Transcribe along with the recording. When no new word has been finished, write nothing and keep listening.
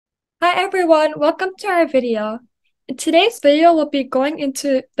Hi everyone, welcome to our video. In today's video, we'll be going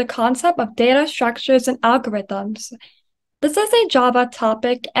into the concept of data structures and algorithms. This is a Java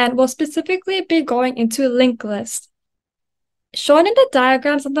topic and we'll specifically be going into linked lists. Shown in the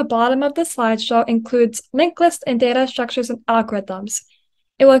diagrams at the bottom of the slideshow includes linked lists and data structures and algorithms.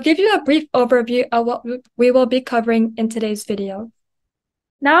 It will give you a brief overview of what we will be covering in today's video.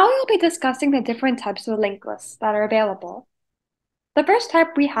 Now we'll be discussing the different types of linked lists that are available. The first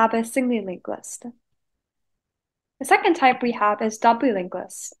type we have is singly linked list. The second type we have is doubly linked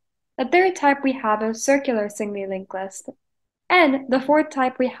list. The third type we have is circular singly linked list. And the fourth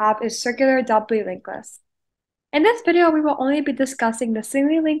type we have is circular doubly linked list. In this video, we will only be discussing the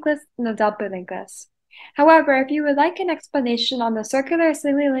singly linked list and the doubly linked list. However, if you would like an explanation on the circular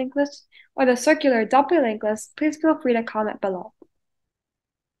singly linked list or the circular doubly linked list, please feel free to comment below.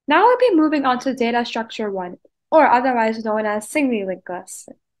 Now we'll be moving on to data structure 1, or otherwise known as singly linked list.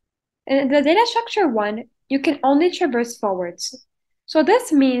 In the data structure 1, you can only traverse forwards. So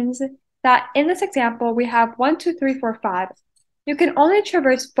this means that in this example, we have 1, 2, 3, 4, 5. You can only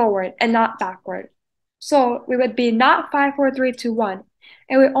traverse forward and not backward. So we would be not 5, 4, 3, 2, 1.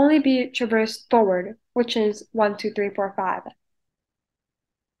 It would only be traversed forward, which is 1, 2, 3, 4, 5.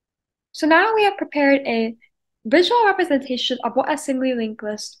 So now we have prepared a visual representation of what a singly linked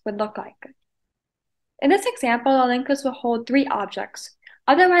list would look like. In this example, a linked list will hold 3 objects,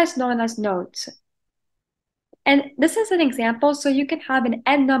 otherwise known as nodes. And this is an example, so you can have an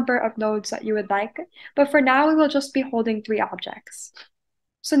n number of nodes that you would like, but for now we will just be holding 3 objects.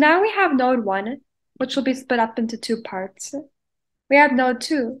 So now we have node 1, which will be split up into 2 parts. We have node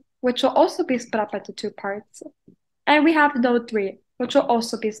 2, which will also be split up into 2 parts. And we have node 3, which will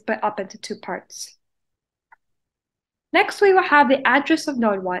also be split up into 2 parts. Next, we will have the address of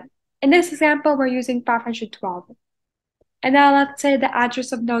node 1. In this example, we're using 512. And now let's say the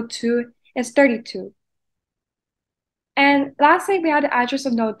address of node 2 is 32. And lastly, we have the address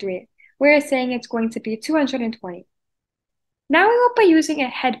of node 3. We're saying it's going to be 220. Now we will be using a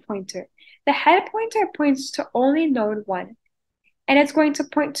head pointer. The head pointer points to only node 1. And it's going to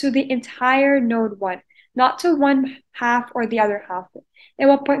point to the entire node 1, not to one half or the other half. It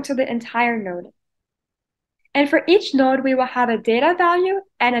will point to the entire node. And for each node, we will have a data value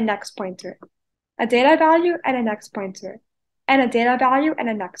and a next pointer. A data value and a next pointer. And a data value and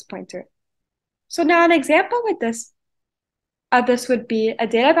a next pointer. So now an example with this would be a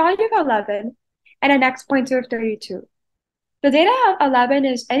data value of 11 and a next pointer of 32. The data of 11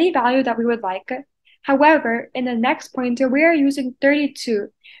 is any value that we would like. However, in the next pointer, we are using 32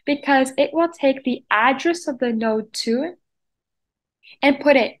 because it will take the address of the node 2 and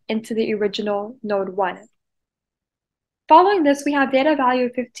put it into the original node 1. Following this, we have data value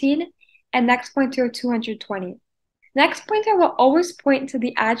of 15 and next pointer of 220. Next pointer will always point to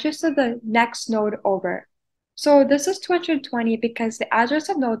the address of the next node over. So this is 220 because the address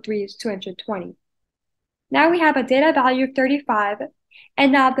of node 3 is 220. Now we have a data value of 35,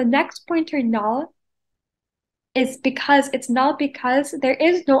 and now the next pointer null is because it's null because there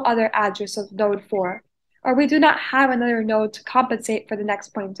is no other address of node 4, or we do not have another node to compensate for the next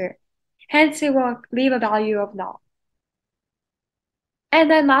pointer. Hence, it will leave a value of null. And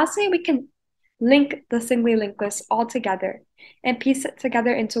then lastly, we can link the singly linked list all together and piece it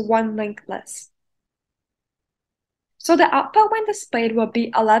together into one linked list. So the output when displayed will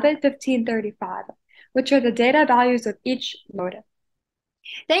be 11, 15, 35, which are the data values of each node.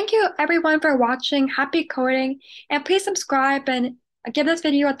 Thank you everyone for watching. Happy coding, and please subscribe and give this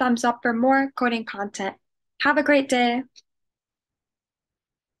video a thumbs up for more coding content. Have a great day.